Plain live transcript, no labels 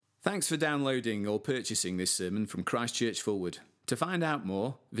Thanks for downloading or purchasing this sermon from Christchurch Forward. To find out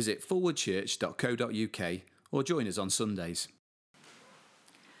more, visit forwardchurch.co.uk or join us on Sundays.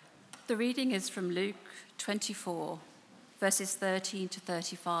 The reading is from Luke 24, verses 13 to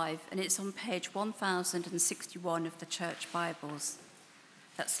 35, and it's on page 1061 of the Church Bibles.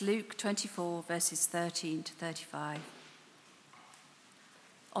 That's Luke 24, verses 13 to 35.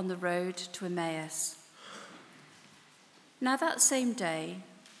 On the road to Emmaus. Now that same day,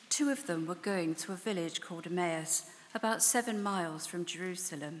 two of them were going to a village called Emmaus, about 7 miles from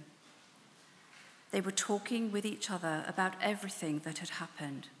Jerusalem. They were talking with each other about everything that had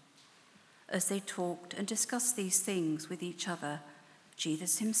happened. As they talked and discussed these things with each other,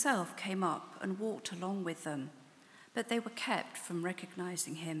 Jesus himself came up and walked along with them, but they were kept from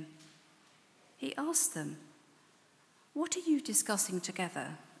recognizing him. He asked them, "What are you discussing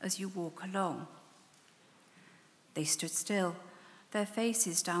together as you walk along?" They stood still, their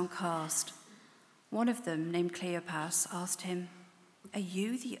faces downcast. One of them, named Cleopas, asked him, "Are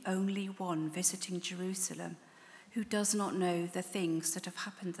you the only one visiting Jerusalem who does not know the things that have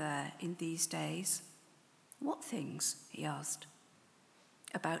happened there in these days?" "What things?" he asked.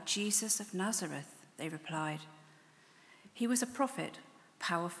 "About Jesus of Nazareth," they replied. "He was a prophet,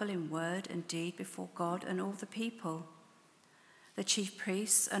 powerful in word and deed before God and all the people. The chief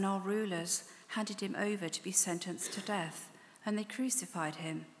priests and our rulers handed him over to be sentenced to death, and they crucified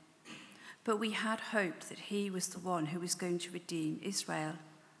him. But we had hoped that he was the one who was going to redeem Israel.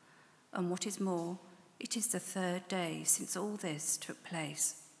 And what is more, it is the 3rd day since all this took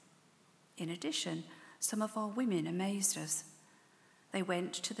place. In addition, some of our women amazed us. They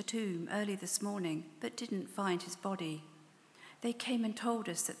went to the tomb early this morning, but didn't find his body. They came and told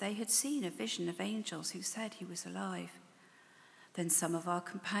us that they had seen a vision of angels who said he was alive. Then some of our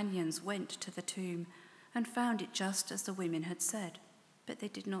companions went to the tomb and found it just as the women had said, but they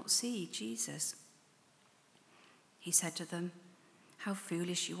did not see Jesus." He said to them, "How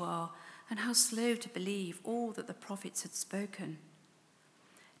foolish you are, and how slow to believe all that the prophets had spoken.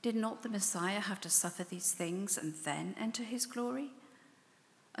 Did not the Messiah have to suffer these things and then enter his glory?"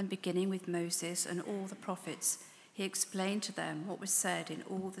 And beginning with Moses and all the prophets, he explained to them what was said in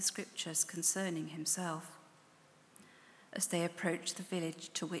all the scriptures concerning himself. As they approached the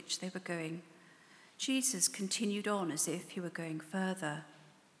village to which they were going, Jesus continued on as if he were going further,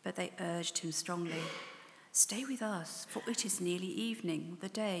 but they urged him strongly, "Stay with us, for it is nearly evening, the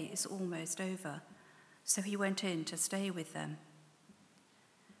day is almost over." So he went in to stay with them.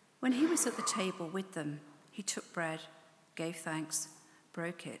 When he was at the table with them, he took bread, gave thanks,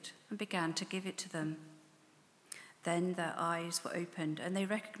 broke it, and began to give it to them. Then their eyes were opened, and they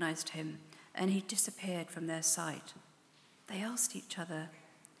recognized him, and he disappeared from their sight. They asked each other,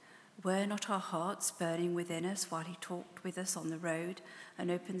 "Were not our hearts burning within us while he talked with us on the road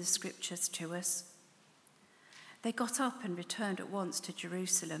and opened the scriptures to us?" They got up and returned at once to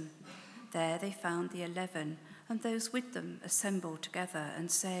Jerusalem. There they found the 11 and those with them assembled together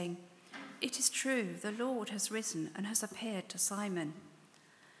and saying, "It is true, the Lord has risen and has appeared to Simon."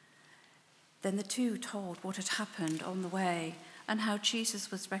 Then the two told what had happened on the way and how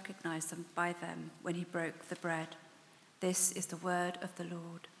Jesus was recognized by them when he broke the bread. This is the word of the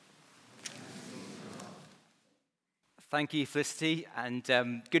Lord. Thank you, Felicity, and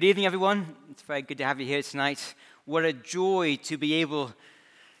good evening, everyone. It's very good to have you here tonight. What a joy to be able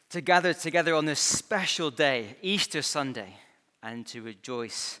to gather together on this special day, Easter Sunday, and to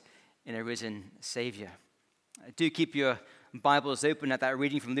rejoice in a risen Savior. Do keep your Bibles open at that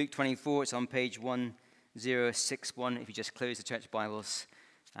reading from Luke 24. It's on page 1061, if you just close the church Bibles.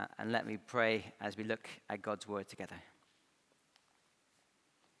 And let me pray as we look at God's word together.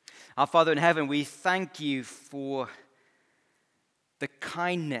 Our Father in heaven, we thank you for the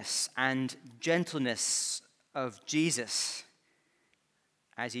kindness and gentleness of Jesus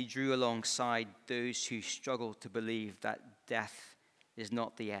as he drew alongside those who struggle to believe that death is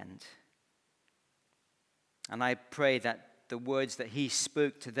not the end. And I pray that the words that he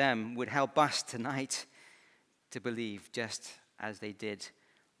spoke to them would help us tonight to believe just as they did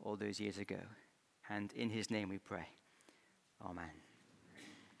all those years ago. And in his name we pray. Amen.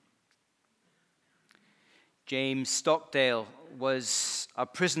 James Stockdale was a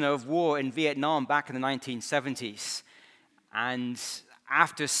prisoner of war in Vietnam back in the 1970s. And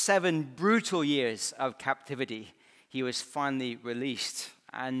after 7 brutal years of captivity, he was finally released.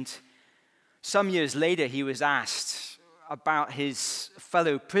 And some years later, he was asked about his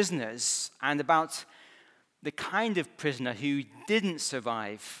fellow prisoners and about the kind of prisoner who didn't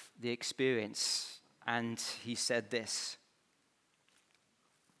survive the experience. And he said this: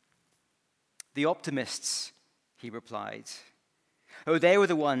 "The optimists," he replied, Oh, they were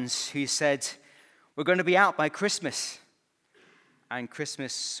the ones who said, we're going to be out by Christmas. And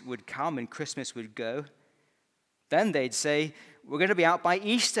Christmas would come and Christmas would go. Then they'd say, we're going to be out by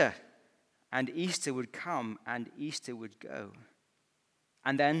Easter. And Easter would come and Easter would go.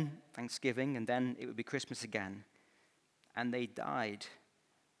 And then Thanksgiving, and then it would be Christmas again. And they died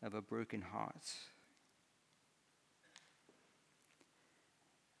of a broken heart.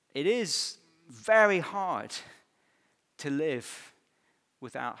 It is very hard to live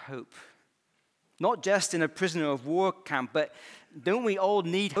without hope. Not just in a prisoner of war camp, but don't we all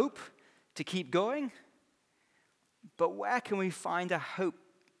need hope to keep going? But where can we find a hope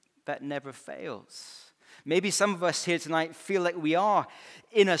that never fails? Maybe some of us here tonight feel like we are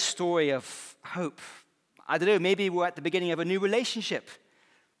in a story of hope. I don't know, maybe we're at the beginning of a new relationship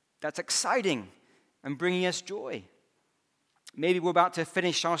that's exciting and bringing us joy. Maybe we're about to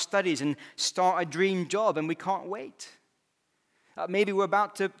finish our studies and start a dream job and we can't wait. Maybe we're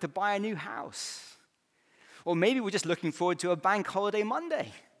about to buy a new house. Or maybe we're just looking forward to a bank holiday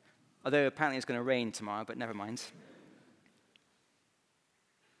Monday. Although apparently it's going to rain tomorrow, but never mind.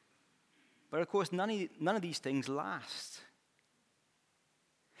 But of course, none of these things last.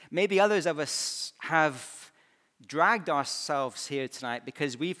 Maybe others of us have dragged ourselves here tonight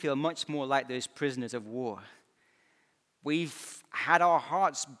because we feel much more like those prisoners of war. We've had our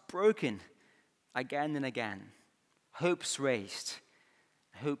hearts broken again and again. Hopes raised,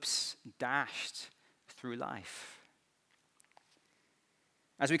 hopes dashed through life.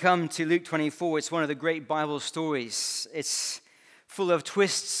 As we come to Luke 24, it's one of the great Bible stories. It's full of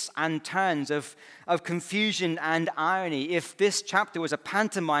twists and turns, of confusion and irony. If this chapter was a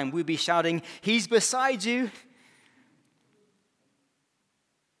pantomime, we'd be shouting, "He's beside you."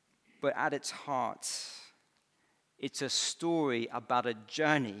 But at its heart, it's a story about a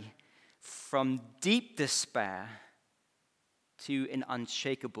journey from deep despair to an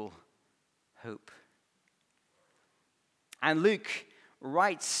unshakable hope. And Luke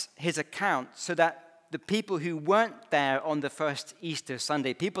writes his account so that the people who weren't there on the first Easter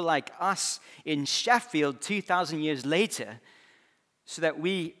Sunday, people like us in Sheffield 2,000 years later, so that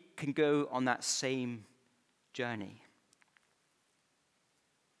we can go on that same journey.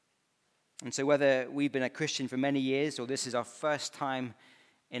 And so whether we've been a Christian for many years or this is our first time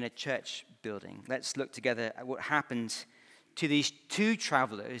in a church building, let's look together at what happened to these two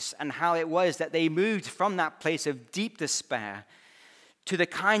travelers and how it was that they moved from that place of deep despair to the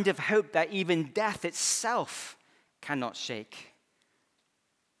kind of hope that even death itself cannot shake.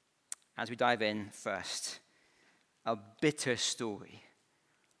 As we dive in first, a bitter story,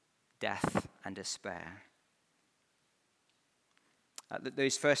 death and despair.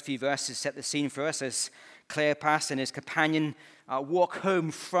 Those first few verses set the scene for us as Cleopas and his companion walk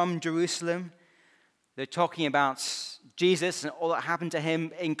home from Jerusalem. They're talking about Jesus and all that happened to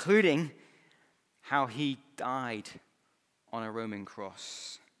him, including how he died on a Roman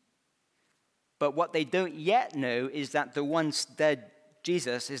cross. But what they don't yet know is that the once dead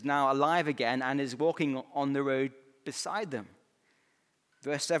Jesus is now alive again and is walking on the road beside them.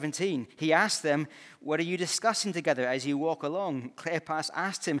 Verse 17, he asked them, "What are you discussing together as you walk along?" Cleopas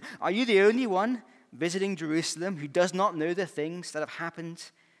asked him, "Are you the only one visiting Jerusalem who does not know the things that have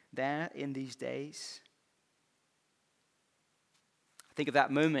happened there in these days?" I think of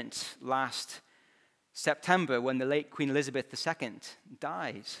that moment last September when the late Queen Elizabeth II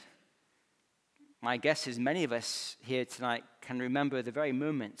died. My guess is many of us here tonight can remember the very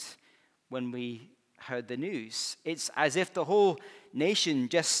moment when we heard the news. It's as if the whole nation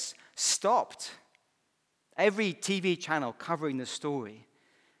just stopped. Every TV channel covering the story.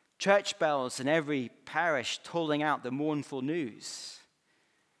 Church bells in every parish tolling out the mournful news.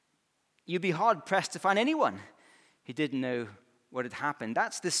 You'd be hard-pressed to find anyone who didn't know what had happened.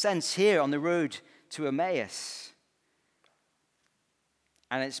 That's the sense here on the road to Emmaus.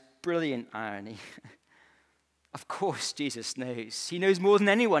 And it's brilliant irony. Of course Jesus knows. He knows more than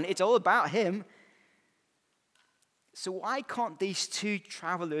anyone. It's all about him. So why can't these two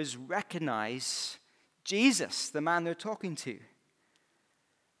travelers recognize Jesus, the man they're talking to?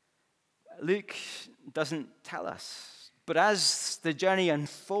 Luke doesn't tell us. But as the journey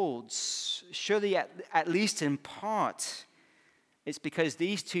unfolds, surely at least in part, it's because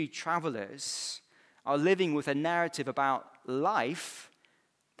these two travelers are living with a narrative about life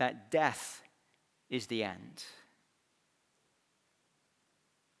that death is the end.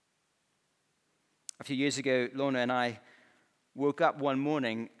 A few years ago, Lorna and I woke up one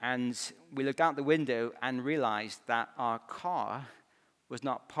morning and we looked out the window and realized that our car was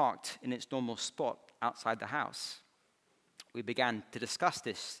not parked in its normal spot outside the house. We began to discuss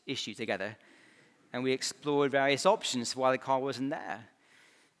this issue together, and we explored various options while the car wasn't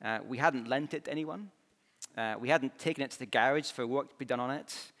there. We hadn't lent it to anyone. We hadn't taken it to the garage for work to be done on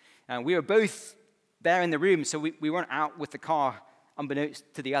it. We were both there in the room, so we weren't out with the car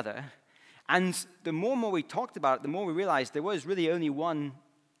unbeknownst to the other. And the more and more we talked about it, the more we realized there was really only one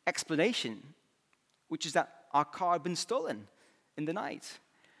explanation, which is that our car had been stolen in the night.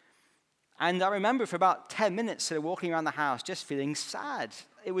 And I remember for about 10 minutes sort of walking around the house just feeling sad.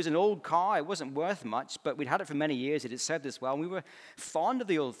 It was an old car. It wasn't worth much, but we'd had it for many years. It had served us well, and we were fond of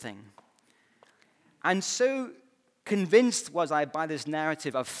the old thing. And so convinced was I by this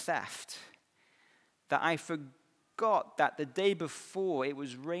narrative of theft that I forgot that the day before it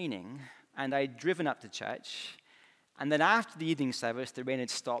was raining, and I'd driven up to church, and then after the evening service, the rain had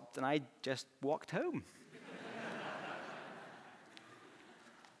stopped, and I just walked home.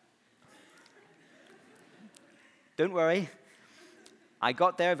 Don't worry, I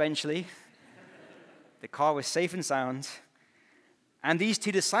got there eventually. The car was safe and sound. And these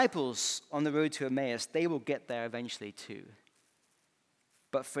two disciples on the road to Emmaus, they will get there eventually too.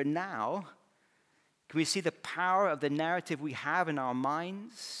 But for now, can we see the power of the narrative we have in our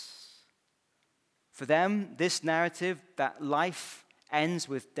minds? For them, this narrative that life ends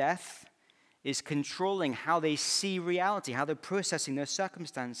with death is controlling how they see reality, how they're processing their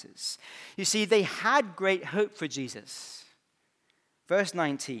circumstances. You see, they had great hope for Jesus. Verse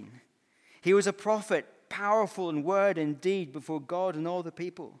 19, he was a prophet, powerful in word and deed before God and all the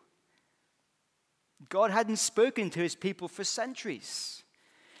people. God hadn't spoken to his people for centuries.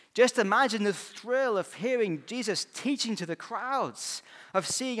 Just imagine the thrill of hearing Jesus teaching to the crowds, of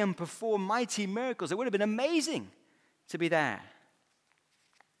seeing him perform mighty miracles. It would have been amazing to be there.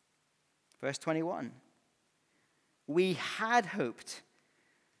 Verse 21, we had hoped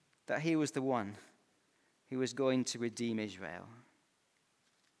that he was the one who was going to redeem Israel.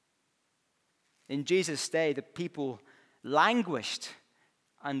 In Jesus' day, the people languished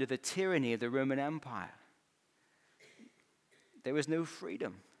under the tyranny of the Roman Empire. There was no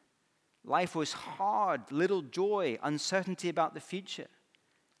freedom. Life was hard, little joy, uncertainty about the future.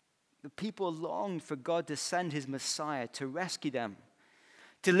 The people longed for God to send his Messiah to rescue them,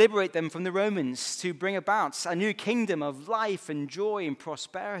 to liberate them from the Romans, to bring about a new kingdom of life and joy and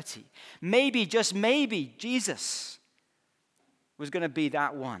prosperity. Maybe, just maybe, Jesus was going to be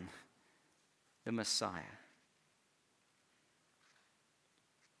that one, the Messiah.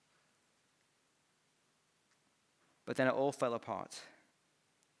 But then it all fell apart.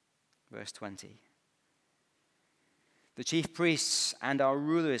 Verse 20. The chief priests and our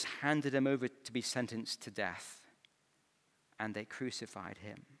rulers handed him over to be sentenced to death, and they crucified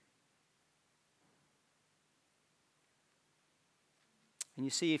him. And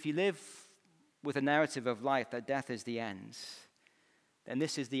you see, if you live with a narrative of life that death is the end, then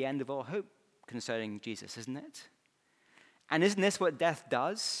this is the end of all hope concerning Jesus, isn't it? And isn't this what death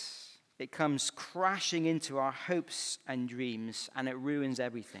does? It comes crashing into our hopes and dreams, and it ruins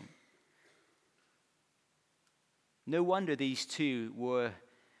everything. No wonder these two were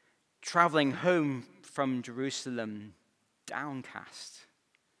traveling home from Jerusalem downcast.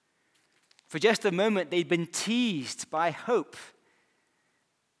 For just a moment, they'd been teased by hope,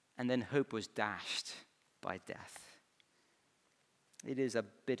 and then hope was dashed by death. It is a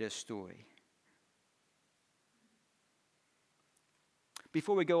bitter story.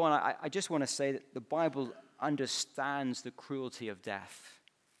 Before we go on, I just want to say that the Bible understands the cruelty of death.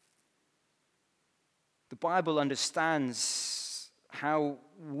 The Bible understands how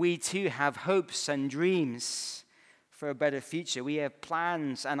we too have hopes and dreams for a better future. We have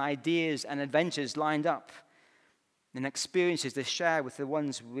plans and ideas and adventures lined up and experiences to share with the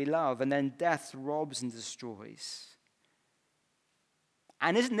ones we love, and then death robs and destroys.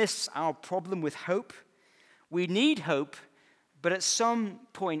 And isn't this our problem with hope? We need hope, but at some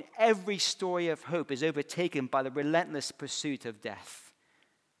point, every story of hope is overtaken by the relentless pursuit of death,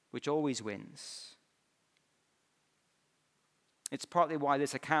 which always wins. It's partly why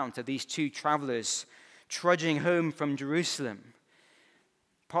this account of these two travelers trudging home from Jerusalem,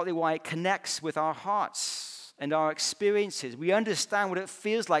 partly why it connects with our hearts and our experiences. We understand what it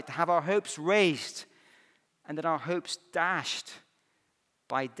feels like to have our hopes raised and then our hopes dashed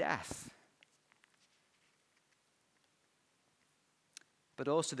by death. But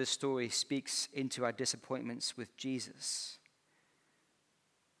also this story speaks into our disappointments with Jesus.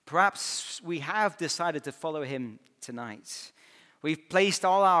 Perhaps we have decided to follow him tonight. We've placed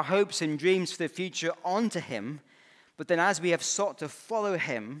all our hopes and dreams for the future onto him, but then as we have sought to follow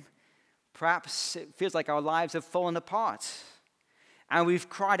him, perhaps it feels like our lives have fallen apart. And we've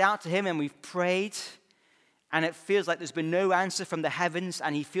cried out to him and we've prayed, and it feels like there's been no answer from the heavens,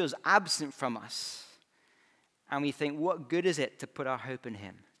 and he feels absent from us. And we think, what good is it to put our hope in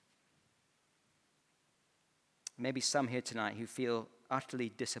him? Maybe some here tonight who feel utterly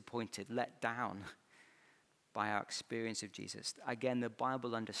disappointed, let down by our experience of Jesus. Again, the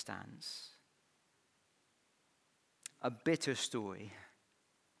Bible understands. A bitter story.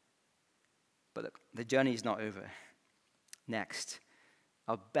 But look, the journey is not over. Next,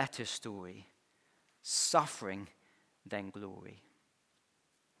 a better story. Suffering, then glory.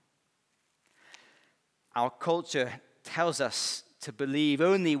 Our culture tells us to believe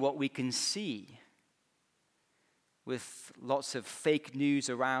only what we can see. With lots of fake news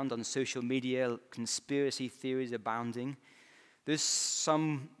around on social media, conspiracy theories abounding, there's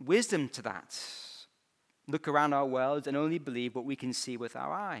some wisdom to that. Look around our world and only believe what we can see with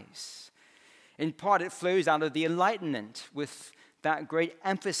our eyes. In part, it flows out of the Enlightenment, with that great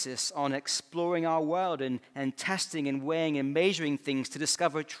emphasis on exploring our world and testing and weighing and measuring things to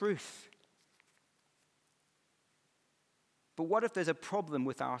discover truth. But what if there's a problem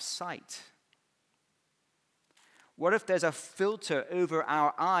with our sight? What if there's a filter over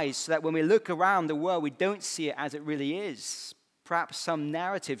our eyes so that when we look around the world, we don't see it as it really is? Perhaps some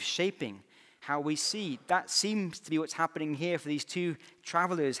narrative shaping how we see. That seems to be what's happening here for these two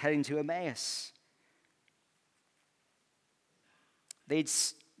travelers heading to Emmaus.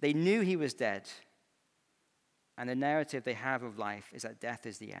 They knew he was dead, and the narrative they have of life is that death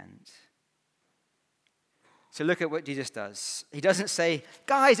is the end. So look at what Jesus does. He doesn't say,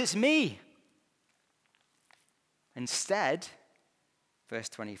 guys, it's me. Instead, verse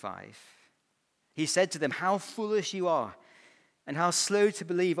 25, he said to them, how foolish you are, and how slow to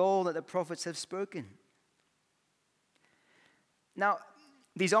believe all that the prophets have spoken. Now,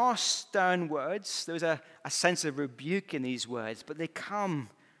 these are stern words. There's a sense of rebuke in these words, but they come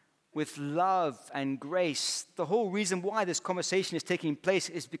with love and grace. The whole reason why this conversation is taking place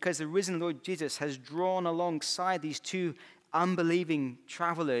is because the risen Lord Jesus has drawn alongside these two unbelieving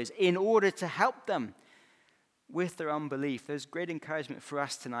travelers in order to help them with their unbelief. There's great encouragement for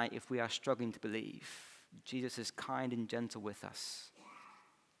us tonight if we are struggling to believe. Jesus is kind and gentle with us.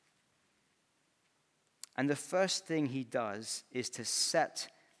 And the first thing he does is to set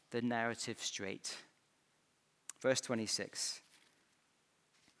the narrative straight. Verse 26.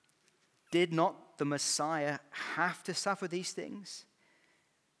 Did not the Messiah have to suffer these things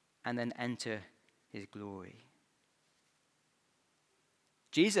and then enter his glory?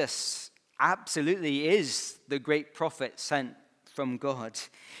 Jesus absolutely is the great prophet sent from God.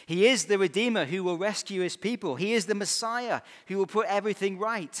 He is the Redeemer who will rescue his people. He is the Messiah who will put everything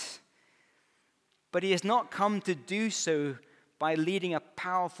right. But he has not come to do so by leading a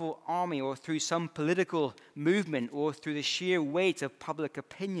powerful army or through some political movement or through the sheer weight of public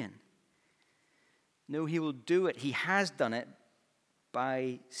opinion. No, he will do it. He has done it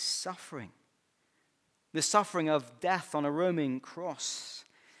by suffering. The suffering of death on a Roman cross.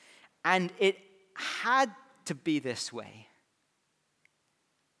 And it had to be this way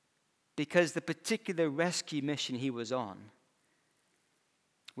because the particular rescue mission he was on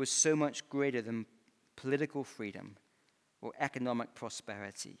was so much greater than political freedom or economic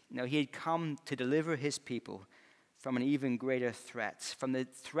prosperity. No, he had come to deliver his people from an even greater threat, from the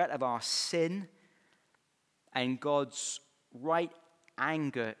threat of our sin and God's right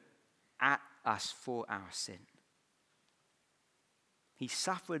anger at us for our sin. He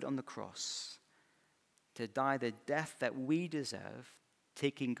suffered on the cross to die the death that we deserve,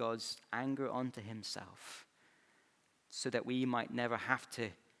 taking God's anger onto himself, so that we might never have to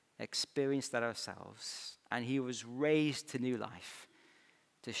experience that ourselves. And he was raised to new life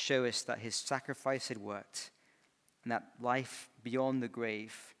to show us that his sacrifice had worked and that life beyond the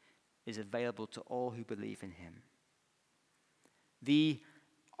grave is available to all who believe in him. The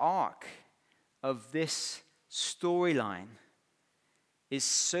arc of this storyline is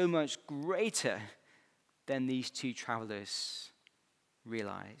so much greater than these two travelers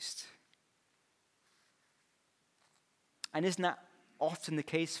realized. And isn't that often the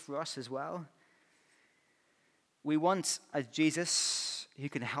case for us as well? We want a Jesus who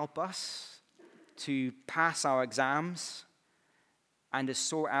can help us to pass our exams and to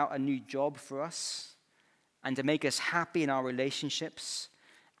sort out a new job for us and to make us happy in our relationships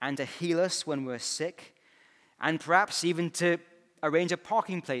and to heal us when we're sick and perhaps even to arrange a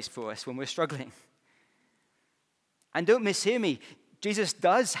parking place for us when we're struggling. And don't mishear me, Jesus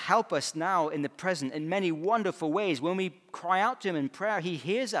does help us now in the present in many wonderful ways. When we cry out to him in prayer, he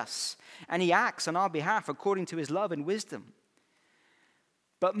hears us and he acts on our behalf according to his love and wisdom.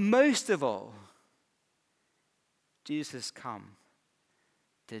 But most of all, Jesus has come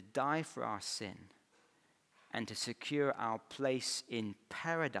to die for our sin and to secure our place in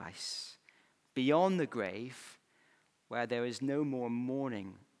paradise beyond the grave, where there is no more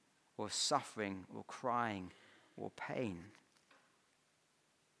mourning or suffering or crying or pain.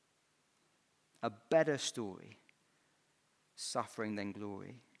 A better story, suffering than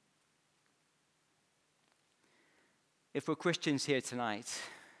glory. If we're Christians here tonight,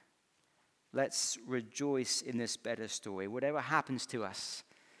 let's rejoice in this better story. Whatever happens to us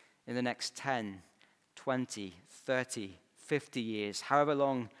in the next 10, 20, 30, 50 years, however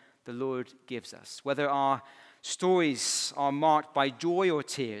long the Lord gives us, whether our stories are marked by joy or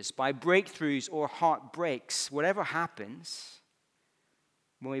tears, by breakthroughs or heartbreaks, whatever happens,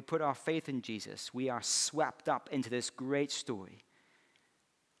 when we put our faith in Jesus, we are swept up into this great story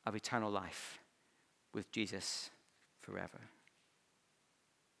of eternal life with Jesus forever.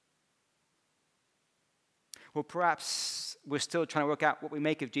 Well, perhaps we're still trying to work out what we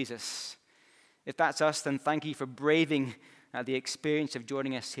make of Jesus. If that's us, then thank you for braving the experience of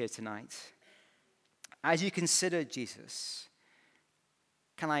joining us here tonight. As you consider Jesus,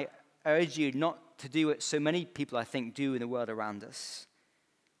 can I urge you not to do what so many people, I think, do in the world around us,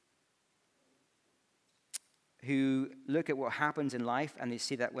 who look at what happens in life and they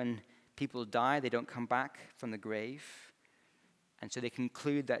see that when people die, they don't come back from the grave. And so they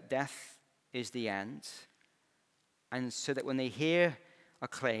conclude that death is the end. And so that when they hear a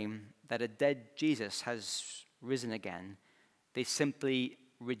claim that a dead Jesus has risen again, they simply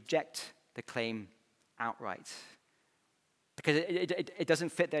reject the claim outright because it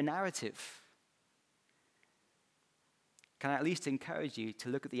doesn't fit their narrative. Can I at least encourage you to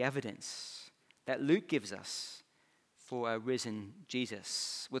look at the evidence that Luke gives us for a risen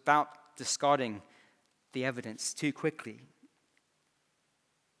Jesus without discarding the evidence too quickly?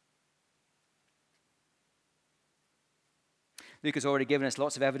 Luke has already given us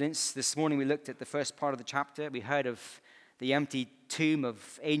lots of evidence. This morning we looked at the first part of the chapter. We heard of the empty tomb,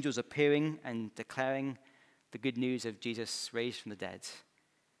 of angels appearing and declaring the good news of Jesus raised from the dead.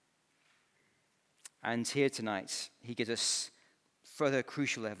 And here tonight, he gives us further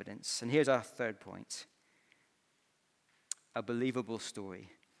crucial evidence. And here's our third point. A believable story,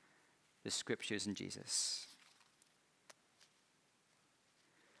 the scriptures and Jesus.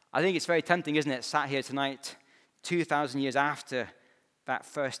 I think it's very tempting, isn't it, sat here tonight, 2,000 years after that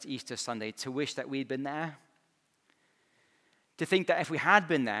first Easter Sunday, to wish that we'd been there. To think that if we had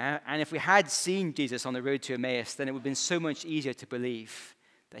been there, and if we had seen Jesus on the road to Emmaus, then it would have been so much easier to believe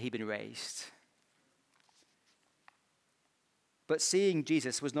that he'd been raised. But seeing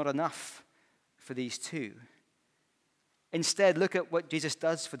Jesus was not enough for these two. Instead, look at what Jesus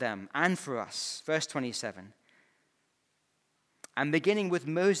does for them and for us. Verse 27. And beginning with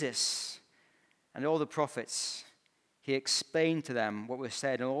Moses and all the prophets, he explained to them what was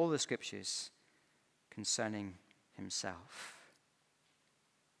said in all the scriptures concerning himself.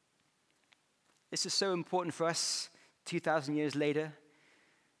 This is so important for us 2,000 years later.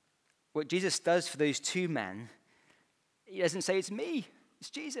 What Jesus does for those two men, he doesn't say it's me, it's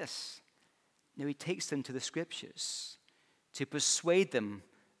Jesus. No, he takes them to the scriptures to persuade them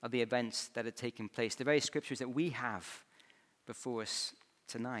of the events that had taken place, the very scriptures that we have before us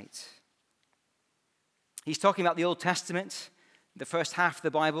tonight. He's talking about the Old Testament, the first half of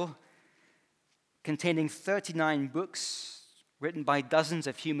the Bible, containing 39 books written by dozens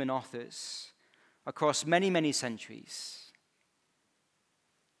of human authors across many, many centuries.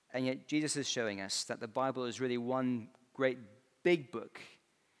 And yet Jesus is showing us that the Bible is really one great big book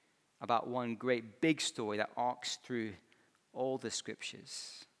about one great big story that arcs through all the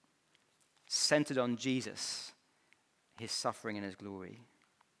scriptures, centered on Jesus, his suffering and his glory.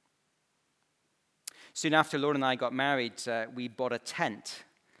 Soon after Lord and I got married, we bought a tent.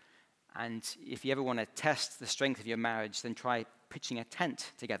 And if you ever want to test the strength of your marriage, then try pitching a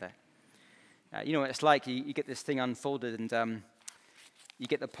tent together. You know what it's like. You get this thing unfolded and you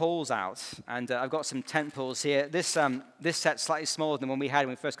get the poles out. And I've got some tent poles here. This set's slightly smaller than the one we had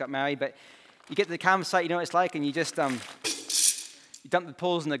when we first got married. But you get to the campsite, you know what it's like, and you just you dump the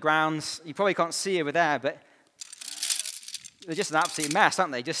poles in the ground. You probably can't see over there, but they're just an absolute mess,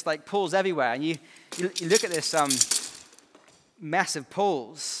 aren't they? Just like poles everywhere. And you look at this mess of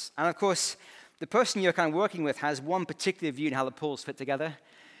poles. And of course, the person you're kind of working with has one particular view on how the poles fit together.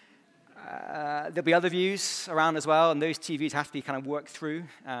 There'll be other views around as well, and those two views have to be kind of worked through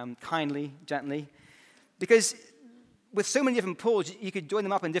kindly, gently. Because with so many different poles, you could join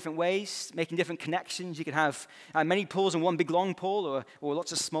them up in different ways, making different connections. You could have many poles in one big long pole, or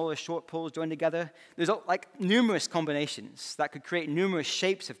lots of smaller short poles joined together. There's like numerous combinations that could create numerous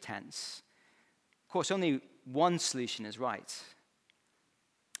shapes of tents. Of course, only one solution is right.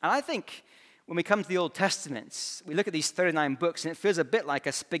 And I think When we come to the Old Testament, we look at these 39 books, and it feels a bit like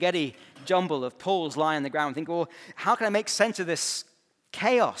a spaghetti jumble of poles lying on the ground. We think, well, how can I make sense of this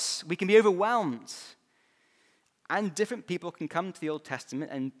chaos? We can be overwhelmed. And different people can come to the Old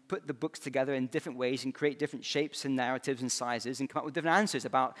Testament and put the books together in different ways and create different shapes and narratives and sizes and come up with different answers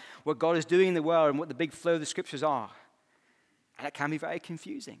about what God is doing in the world and what the big flow of the scriptures are. And it can be very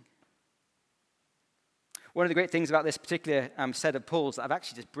confusing. One of the great things about this particular set of poles that I've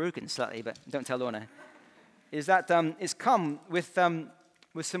actually just broken slightly, but don't tell Lorna, is that it's come with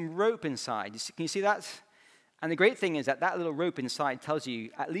some rope inside. Can you see that? And the great thing is that little rope inside tells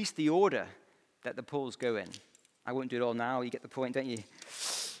you at least the order that the poles go in. I won't do it all now. You get the point, don't you?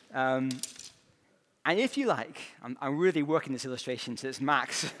 And if you like, I'm really working this illustration to its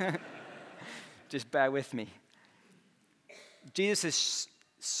max. Just bear with me. Jesus is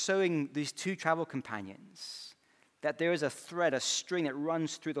showing these two travel companions that there is a thread, a string that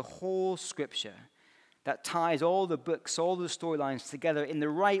runs through the whole scripture that ties all the books, all the storylines together in the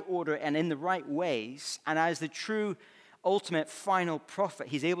right order and in the right ways. And as the true, ultimate, final prophet,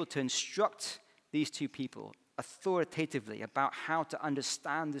 he's able to instruct these two people authoritatively about how to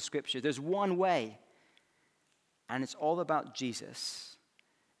understand the scripture. There's one way, and it's all about Jesus,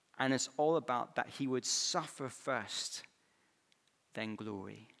 and it's all about that he would suffer first, then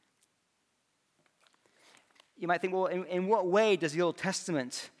glory. You might think, well, in what way does the Old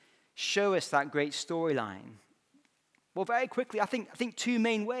Testament show us that great storyline? Well, very quickly, I think two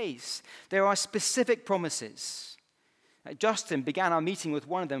main ways. There are specific promises. Justin began our meeting with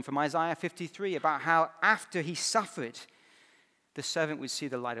one of them from Isaiah 53 about how after he suffered, the servant would see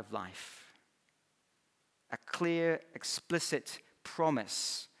the light of life. A clear, explicit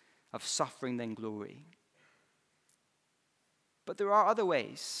promise of suffering then glory. But there are other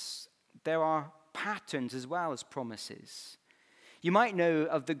ways. There are patterns as well as promises. You might know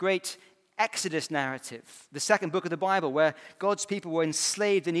of the great Exodus narrative, the second book of the Bible, where God's people were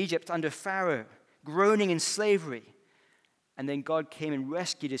enslaved in Egypt under Pharaoh, groaning in slavery. And then God came and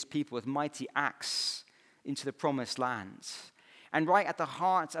rescued his people with mighty acts into the promised land. And right at the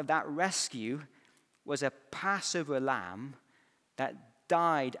heart of that rescue was a Passover lamb that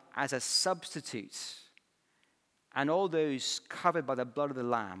died as a substitute. And all those covered by the blood of the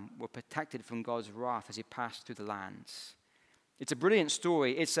lamb were protected from God's wrath as he passed through the lands. It's a brilliant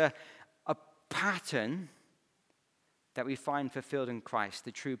story. It's a pattern that we find fulfilled in Christ,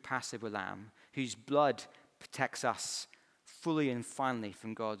 the true Passover lamb, whose blood protects us fully and finally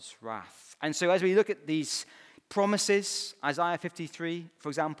from God's wrath. And so as we look at these promises, Isaiah 53, for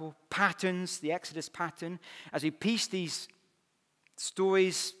example, patterns, the Exodus pattern, as we piece these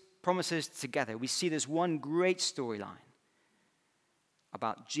stories, promises together, we see this one great storyline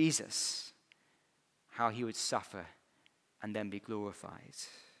about Jesus, how he would suffer and then be glorified.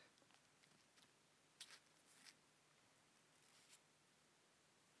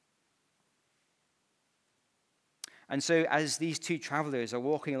 And so as these two travelers are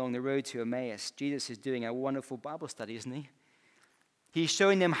walking along the road to Emmaus, Jesus is doing a wonderful Bible study, isn't he? He's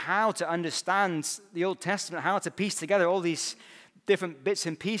showing them how to understand the Old Testament, how to piece together all these different bits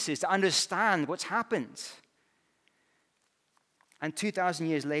and pieces to understand what's happened. And 2,000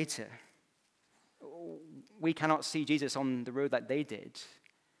 years later, we cannot see Jesus on the road like they did,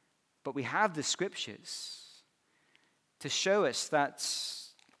 but we have the scriptures to show us that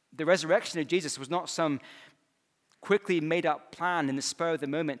the resurrection of Jesus was not some quickly made up plan in the spur of the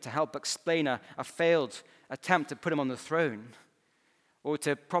moment to help explain a failed attempt to put him on the throne or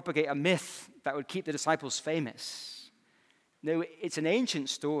to propagate a myth that would keep the disciples famous. No, it's an ancient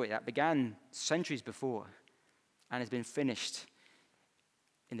story that began centuries before and has been finished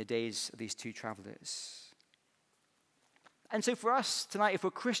in the days of these two travelers. And so for us tonight, if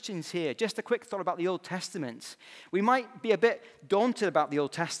we're Christians here, just a quick thought about the Old Testament. We might be a bit daunted about the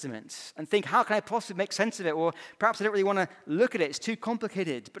Old Testament and think, how can I possibly make sense of it? Or perhaps I don't really want to look at it. It's too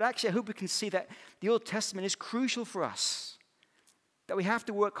complicated. But actually, I hope we can see that the Old Testament is crucial for us, that we have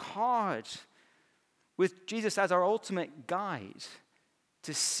to work hard with Jesus as our ultimate guide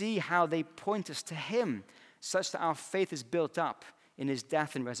to see how they point us to him, such that our faith is built up in his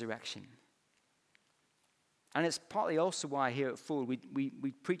death and resurrection. And it's partly also why here at Forward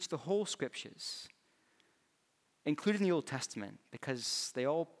we preach the whole scriptures, including the Old Testament, because they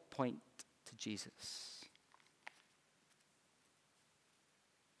all point to Jesus.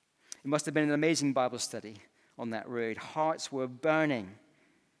 It must have been an amazing Bible study on that road. Hearts were burning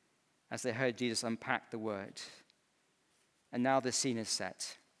as they heard Jesus unpack the word. And now the scene is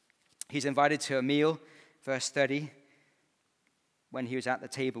set. He's invited to a meal, verse 30. When he was at the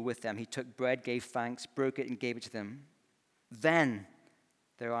table with them, he took bread, gave thanks, broke it, and gave it to them. Then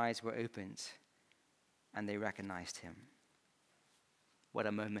their eyes were opened and they recognized him. What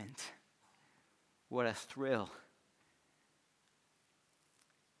a moment. What a thrill.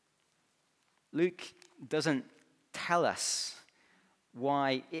 Luke doesn't tell us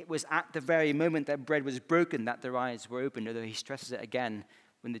why it was at the very moment that bread was broken that their eyes were opened, although he stresses it again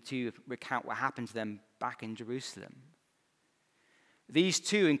when the two recount what happened to them back in Jerusalem. These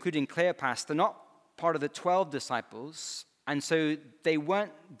two, including Cleopas, they're not part of the 12 disciples, and so they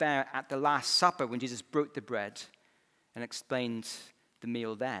weren't there at the Last Supper when Jesus broke the bread and explained the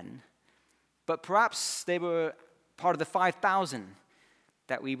meal then. But perhaps they were part of the 5,000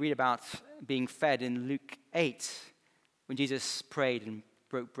 that we read about being fed in Luke 8 when Jesus prayed and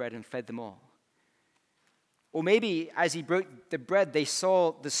broke bread and fed them all. Or maybe as he broke the bread, they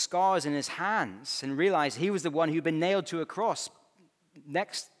saw the scars in his hands and realized he was the one who'd been nailed to a cross.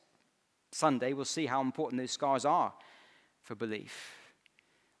 Next Sunday, we'll see how important those scars are for belief.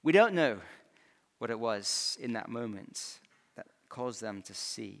 We don't know what it was in that moment that caused them to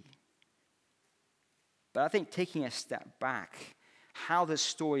see. But I think taking a step back, how the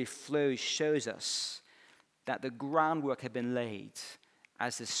story flows shows us that the groundwork had been laid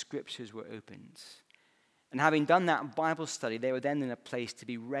as the scriptures were opened. And having done that Bible study, they were then in a place to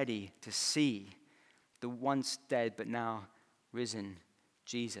be ready to see the once dead but now risen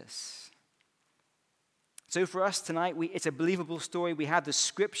Jesus. So for us tonight, it's a believable story. We have the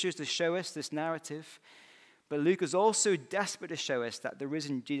scriptures to show us this narrative. But Luke is also desperate to show us that the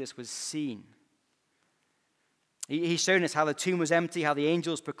risen Jesus was seen. He's shown us how the tomb was empty, how the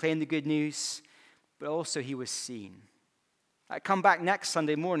angels proclaimed the good news, but also he was seen. I come back next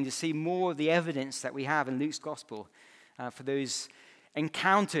Sunday morning to see more of the evidence that we have in Luke's gospel for those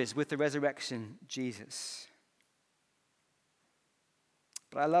encounters with the resurrection Jesus.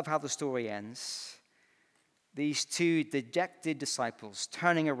 But I love how the story ends. These two dejected disciples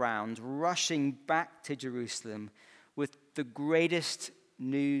turning around, rushing back to Jerusalem with the greatest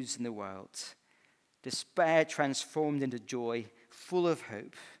news in the world. Despair transformed into joy, full of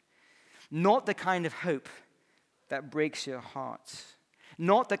hope. Not the kind of hope that breaks your heart.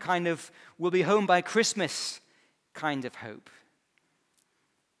 Not the kind of we'll be home by Christmas kind of hope.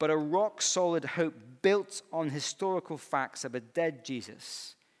 But a rock-solid hope built on historical facts of a dead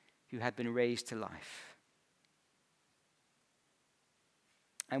Jesus who had been raised to life.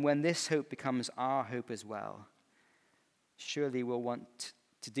 And when this hope becomes our hope as well, surely we'll want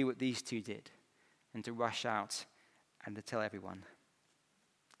to do what these two did and to rush out and to tell everyone.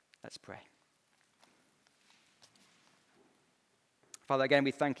 Let's pray. Father, again,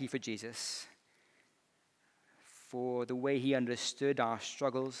 we thank you for Jesus, for the way he understood our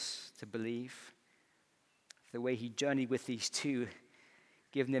struggles to believe, the way he journeyed with these two,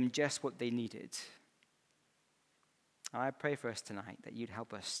 giving them just what they needed. I pray for us tonight that you'd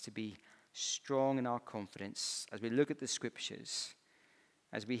help us to be strong in our confidence as we look at the scriptures,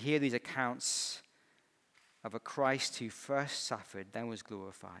 as we hear these accounts of a Christ who first suffered, then was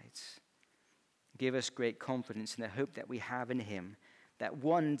glorified. Give us great confidence in the hope that we have in him, that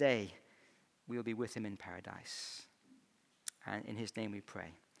one day we'll be with him in paradise. And in his name we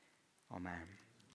pray. Amen.